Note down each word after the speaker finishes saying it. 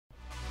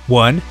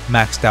1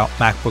 maxed out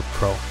MacBook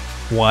Pro,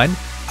 1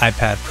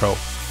 iPad Pro,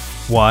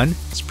 1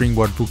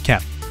 Springboard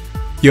Bootcamp.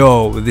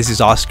 Yo, this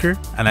is Oscar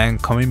and I am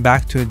coming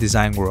back to the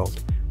design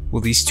world. Will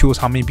these tools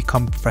help me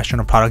become a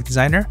professional product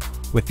designer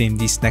within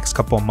these next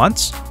couple of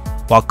months?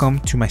 Welcome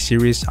to my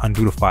series on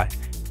Dodefy,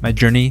 my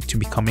journey to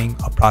becoming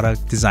a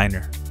product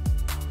designer.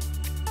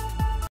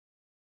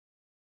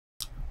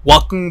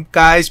 Welcome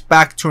guys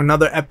back to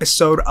another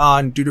episode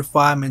on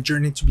Dodefy, my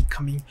journey to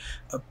becoming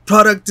a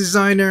product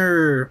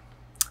designer.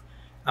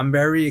 I'm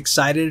very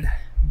excited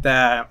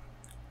that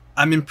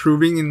I'm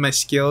improving in my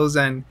skills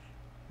and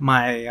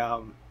my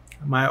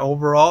my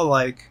overall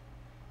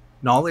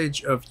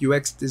knowledge of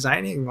UX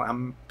designing.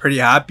 I'm pretty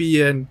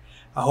happy, and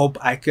I hope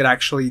I could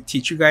actually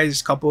teach you guys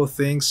a couple of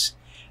things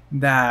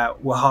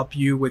that will help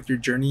you with your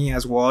journey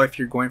as well if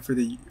you're going for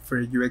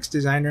a UX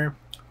designer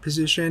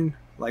position.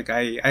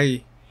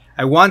 I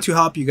want to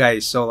help you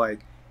guys, so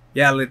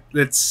yeah,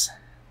 let's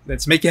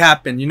make it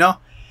happen, you know.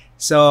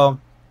 So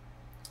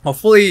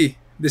hopefully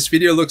this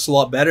video looks a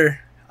lot better.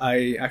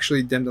 I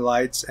actually dimmed the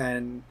lights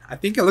and I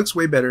think it looks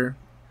way better.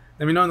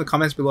 Let me know in the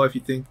comments below if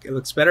you think it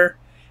looks better,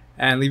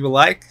 and leave a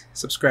like,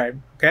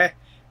 subscribe. Okay,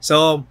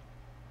 so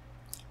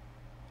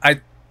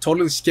I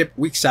totally skipped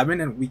week 7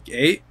 and week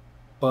 8,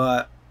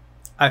 but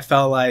I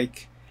felt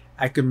like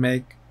I could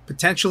make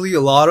potentially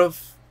a lot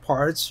of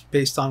parts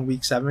based on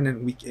week 7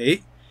 and week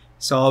 8.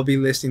 So I'll be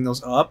listing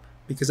those up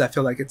because I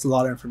feel like it's a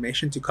lot of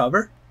information to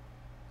cover.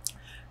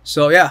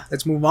 So yeah,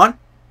 let's move on.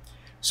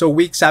 So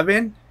week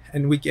 7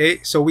 and week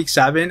 8. So week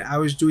 7, I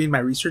was doing my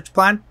research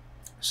plan.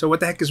 So what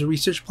the heck is a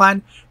research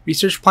plan?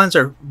 Research plans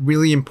are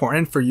really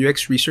important for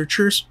UX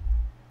researchers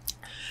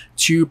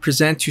to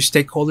present to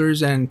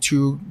stakeholders and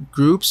to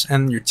groups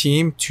and your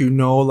team to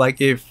know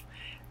if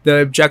the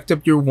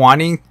objective you're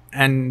wanting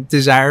and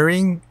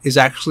desiring is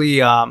actually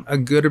a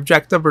good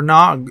objective or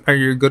not. Are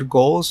your good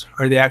goals,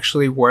 are they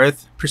actually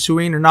worth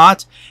pursuing or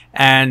not?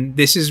 And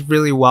this is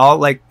really well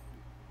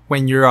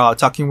when you're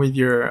talking with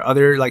your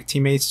other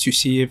teammates to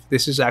see if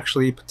this is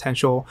actually a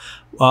potential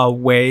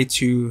way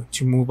to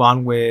move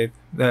on with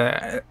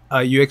the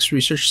UX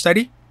research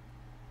study.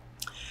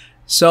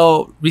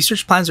 So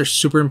research plans are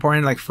super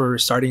important for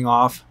starting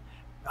off,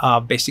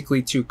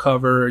 basically to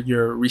cover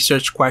your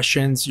research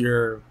questions,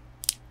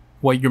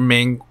 what your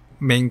main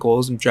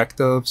goals,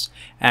 objectives,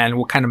 and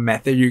what kind of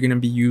method you're going to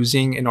be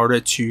using in order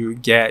to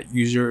get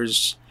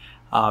users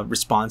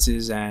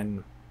responses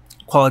and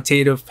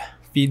qualitative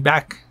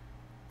feedback.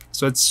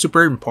 So it's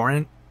super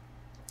important.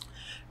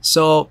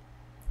 So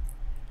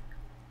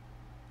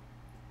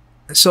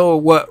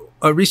what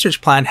a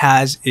research plan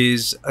has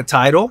is a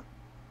title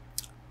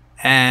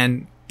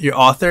and your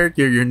author,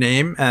 your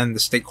name and the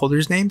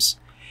stakeholders' names,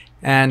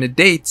 and a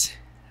date.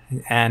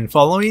 And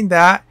following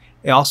that,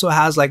 it also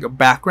has a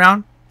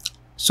background.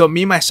 So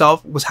me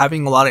myself was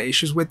having a lot of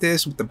issues with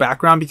the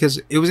background because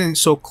it wasn't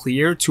so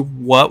clear to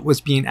what was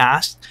being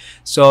asked.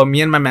 So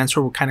me and my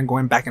mentor were kind of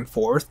going back and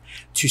forth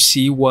to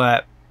see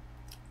what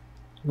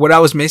I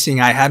was missing.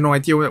 I had no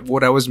idea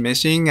what I was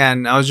missing,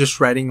 and I was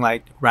just writing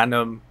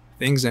random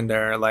things in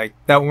there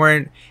that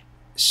weren't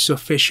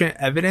sufficient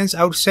evidence,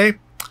 I would say.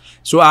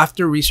 So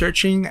after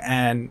researching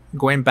and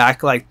going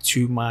back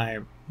to my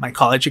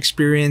college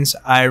experience,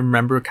 I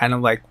remember kind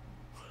of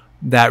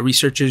that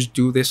researchers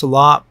do this a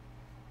lot.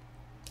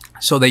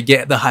 So they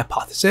get the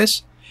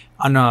hypothesis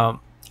on the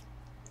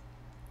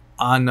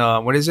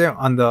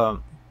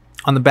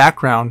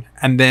background,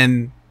 and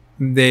then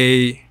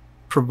they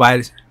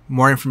provide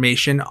more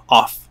information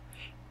off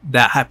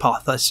that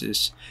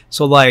hypothesis.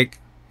 So an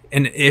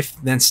if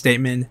then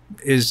statement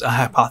is a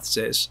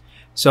hypothesis.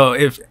 So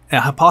if a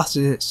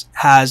hypothesis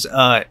has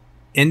a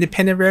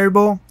independent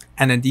variable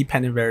and a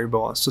dependent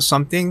variable, so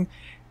something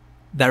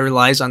that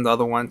relies on the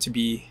other one to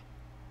be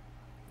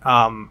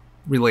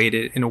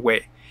related in a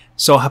way.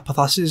 So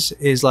hypothesis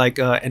is an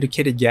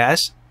educated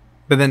guess,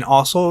 but then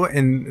also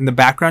in the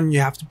background you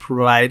have to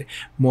provide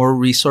more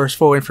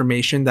resourceful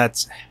information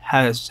that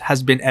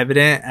has been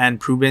evident and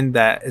proven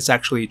that it's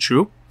actually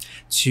true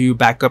to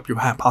back up your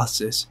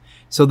hypothesis.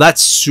 So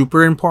that's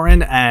super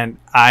important, and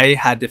I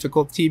had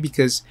difficulty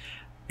because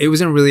it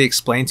wasn't really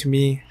explained to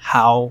me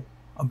how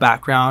a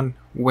background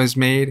was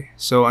made.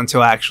 So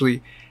until I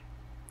actually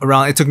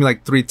it took me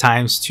 3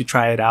 times to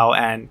try it out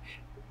and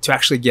to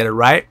actually get it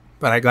right.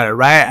 But I got it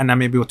right, and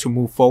I'm able to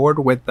move forward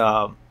with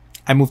I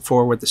moved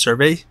forward with the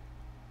survey,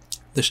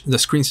 the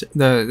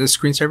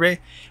screen survey,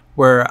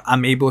 where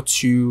I'm able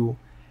to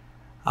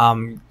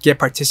get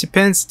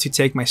participants to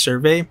take my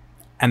survey,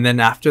 and then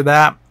after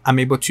that I'm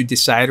able to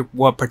decide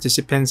what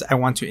participants I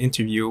want to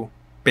interview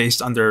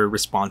based on their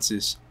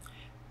responses.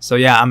 So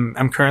yeah,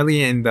 I'm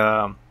currently in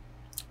the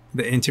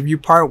interview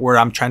part where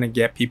I'm trying to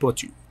get people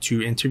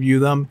to interview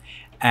them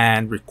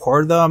and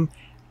record them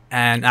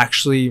and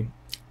actually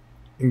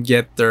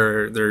get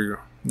their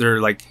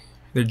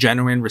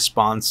genuine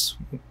response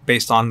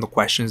based on the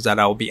questions that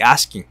I will be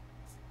asking.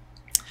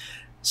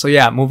 So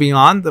yeah, moving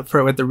on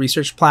with the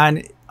research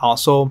plan,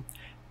 also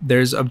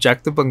there's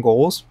objective and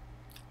goals.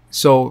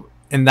 So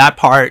in that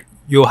part,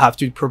 you'll have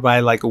to provide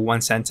like a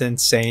one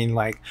sentence saying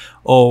like,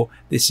 oh,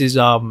 this is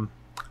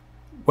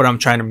what I'm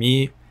trying to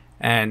meet,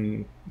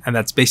 and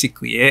that's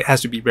basically it. It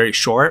has to be very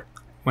short,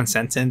 one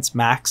sentence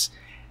max.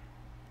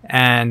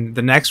 And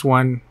the next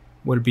one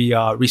would be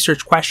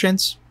research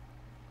questions.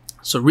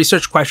 So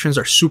research questions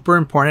are super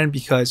important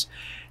because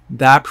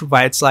that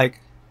provides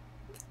like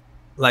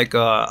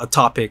a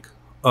topic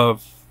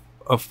of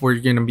what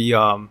you're gonna be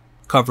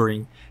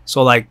covering.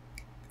 So like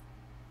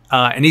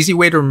an easy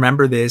way to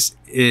remember this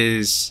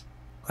is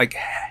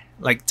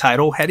like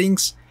title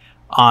headings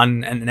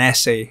on an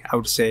essay, I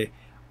would say,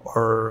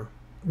 or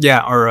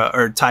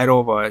a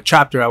title of a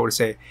chapter, I would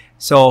say.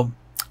 So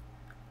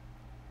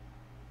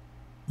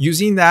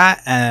using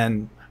that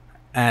and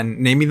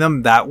naming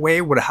them that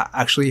way would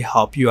actually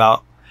help you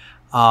out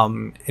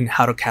in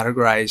how to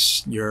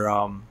categorize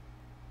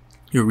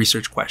your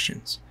research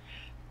questions.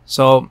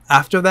 So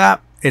after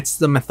that, it's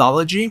the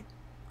methodology,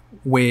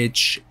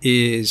 which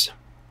is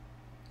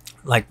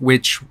like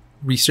which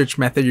research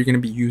method you're going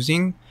to be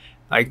using.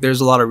 Like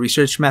there's a lot of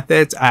research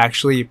methods. I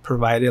actually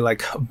provided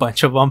like a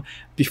bunch of them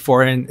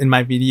before in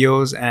my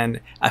videos, and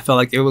I felt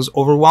like it was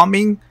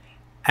overwhelming,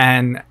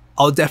 and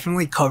I'll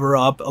definitely cover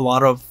up a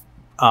lot of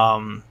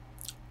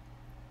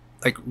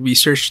like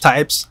research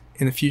types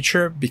in the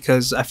future,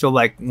 because I feel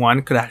like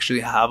one could actually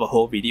have a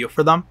whole video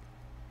for them.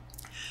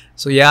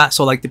 So yeah,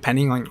 so like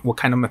depending on what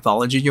kind of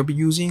methodology you'll be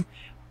using,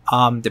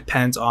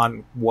 depends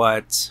on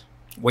what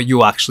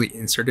you actually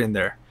insert in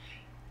there.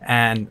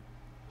 And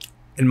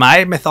in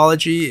my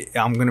methodology,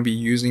 I'm going to be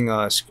using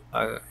a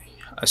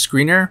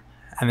screener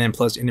and then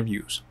plus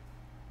interviews.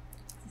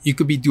 You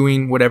could be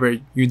doing whatever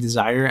you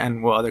desire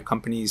and what other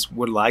companies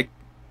would like.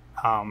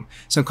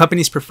 Some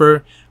companies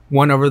prefer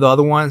one over the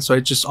other one, so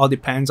it just all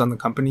depends on the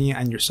company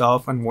and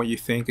yourself and what you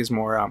think is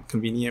more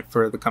convenient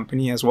for the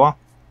company as well.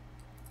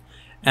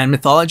 And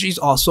methodology is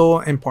also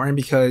important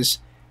because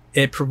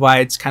it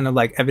provides kind of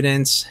like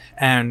evidence,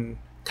 and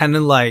kind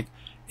of like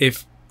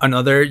if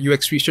another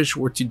UX researcher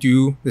were to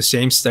do the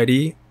same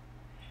study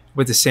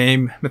with the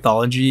same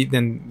methodology,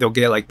 then they'll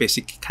get like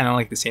basic kind of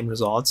like the same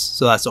results.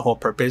 So that's the whole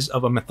purpose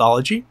of a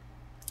methodology.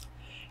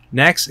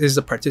 Next is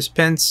the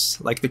participants,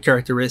 like the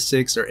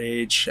characteristics, their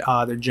age,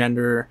 their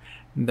gender,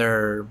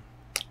 their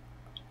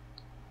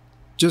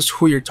just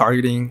who your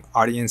targeting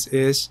audience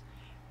is,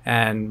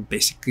 and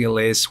basically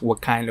list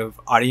what kind of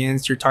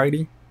audience you're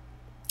targeting.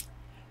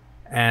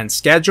 And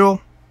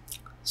schedule,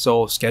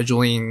 so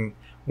scheduling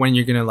when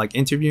you're gonna like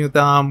interview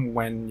them,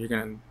 when you're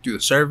gonna do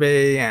the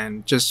survey,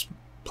 and just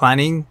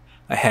planning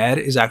ahead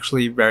is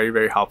actually very,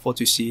 very helpful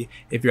to see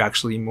if you're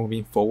actually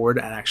moving forward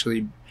and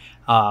actually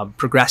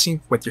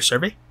progressing with your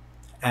survey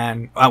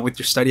and with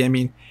your study, I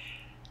mean.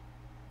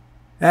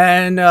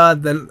 And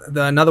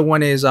the another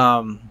one is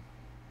probably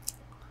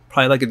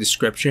like a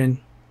description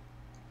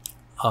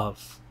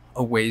of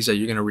ways that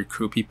you're gonna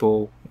recruit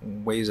people,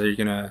 ways that you're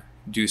gonna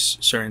do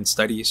certain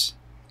studies,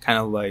 kind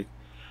of like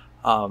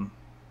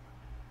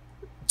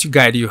to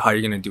guide you how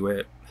you're gonna do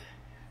it.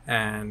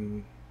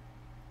 And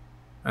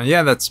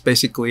yeah, that's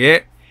basically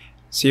it.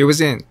 See, it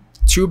wasn't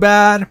too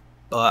bad,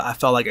 but I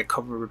felt like I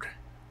covered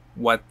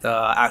what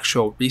the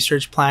actual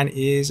research plan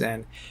is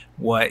and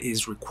what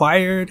is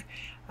required.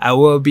 I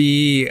will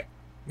be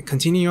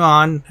continuing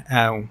on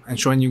and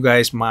showing you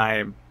guys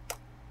my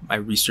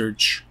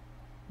research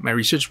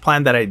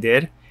plan that I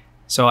did.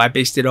 So I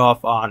based it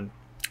off on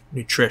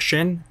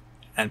nutrition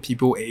and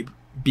people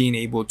being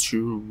able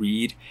to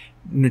read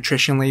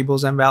nutrition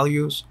labels and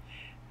values.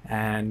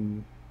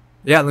 And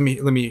yeah, let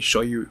me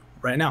show you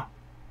right now.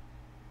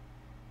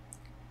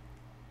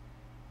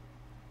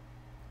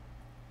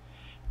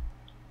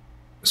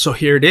 So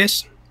here it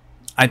is.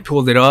 I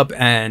pulled it up,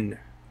 and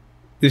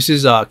this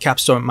is my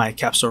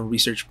capstone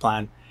research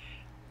plan.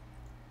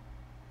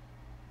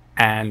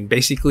 And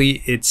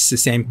basically it's the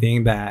same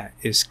thing that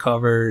is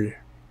covered,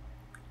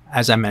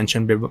 as I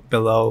mentioned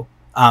below,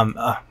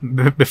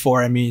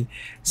 before, I mean.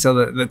 So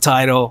the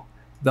title,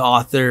 the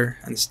author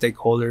and the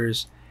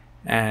stakeholders,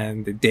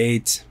 and the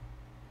date,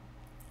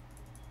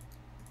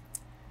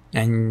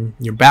 and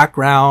your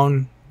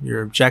background,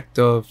 your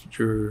objective,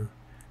 your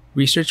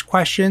research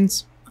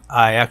questions.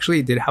 I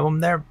actually did have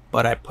them there,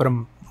 but I put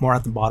them more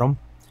at the bottom.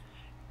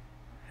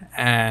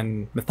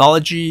 And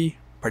methodology,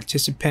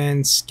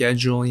 participants,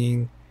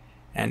 scheduling,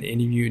 and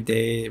interview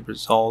day,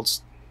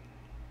 results.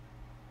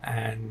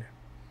 And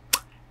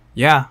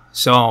yeah,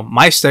 so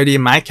my study,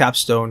 my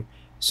capstone.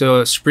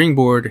 So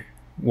Springboard,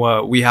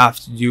 what we have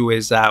to do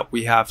is that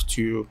we have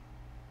to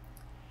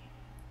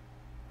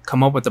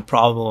come up with a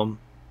problem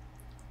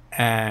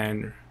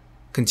and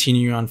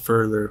continue on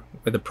further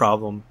with the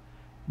problem,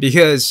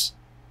 because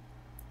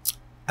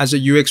as a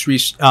UX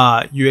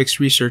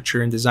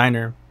researcher and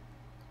designer,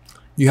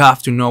 you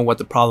have to know what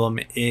the problem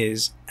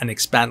is and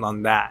expand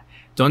on that.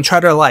 Don't try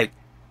to like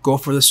go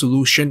for the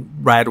solution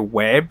right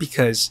away,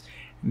 because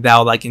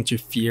that'll like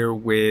interfere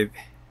with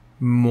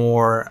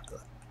more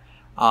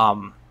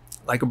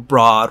like a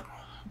broad,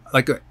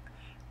 like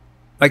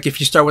if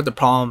you start with the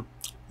problem,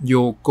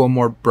 you'll go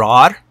more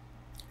broad,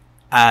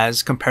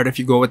 as compared if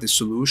you go with the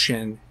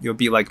solution, you'll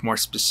be like more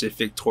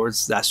specific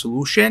towards that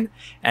solution,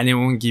 and it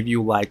won't give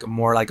you like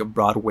more like a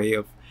broad way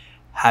of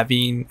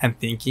having and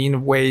thinking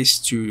of ways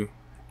to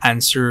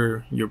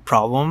answer your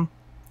problem.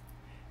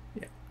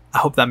 I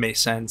hope that makes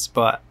sense,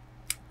 but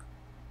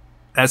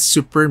that's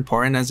super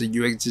important as a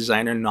UX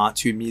designer, not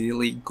to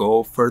immediately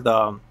go for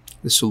the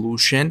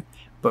solution,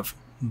 but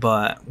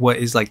what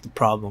is like the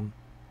problem.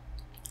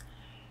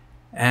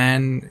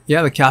 And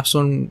yeah, the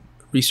capstone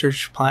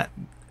research plan,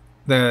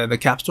 the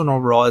capstone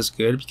overall is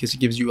good because it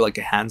gives you like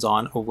a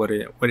hands-on of what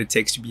it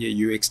takes to be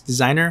a UX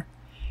designer,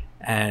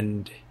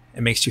 and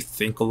it makes you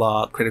think a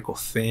lot, critical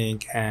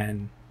think.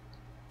 And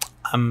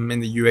I'm in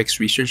the UX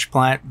research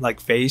plan like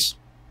phase,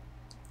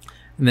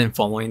 and then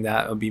following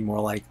that will be more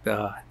like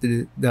the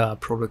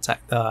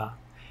prototype, the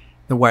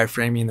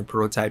wireframing, the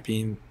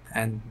prototyping,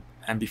 and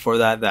before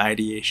that the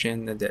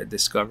ideation, the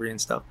discovery and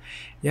stuff.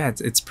 Yeah,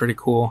 it's pretty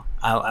cool.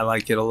 I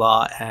like it a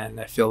lot, and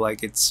I feel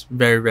like it's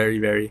very, very,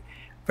 very,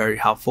 very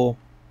helpful.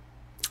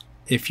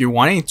 If you're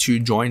wanting to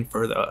join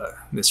for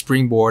the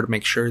springboard,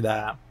 make sure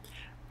that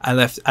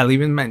I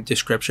leave in my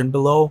description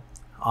below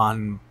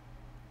on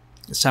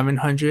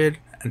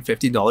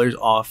 $750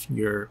 off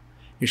your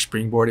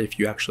springboard if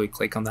you actually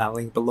click on that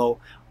link below.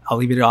 I'll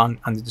leave it on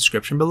the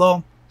description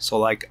below. So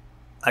like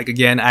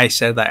again, I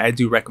said that I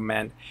do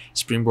recommend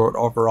springboard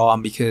overall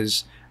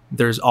because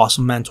there's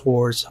awesome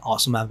mentors,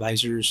 awesome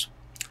advisors.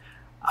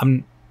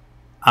 I'm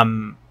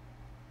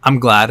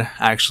glad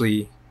I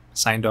actually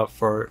signed up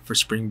for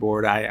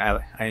springboard.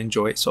 I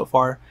enjoy it so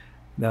far.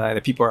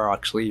 The people are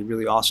actually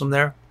really awesome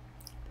there.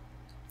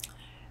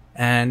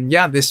 And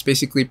yeah, this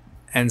basically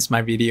ends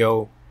my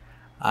video.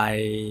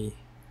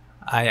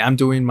 I'm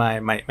doing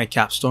my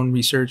capstone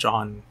research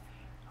on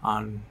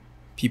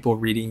people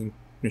reading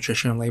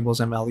nutrition labels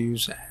and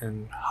values,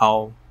 and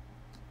how,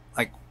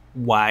 like,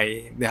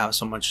 why they have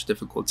so much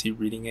difficulty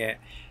reading it.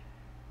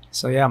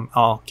 So yeah,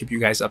 I'll keep you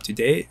guys up to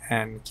date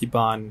and keep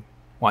on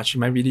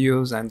watching my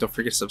videos, and don't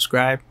forget to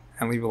subscribe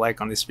and leave a like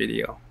on this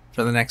video.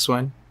 For the next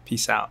one,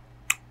 peace out.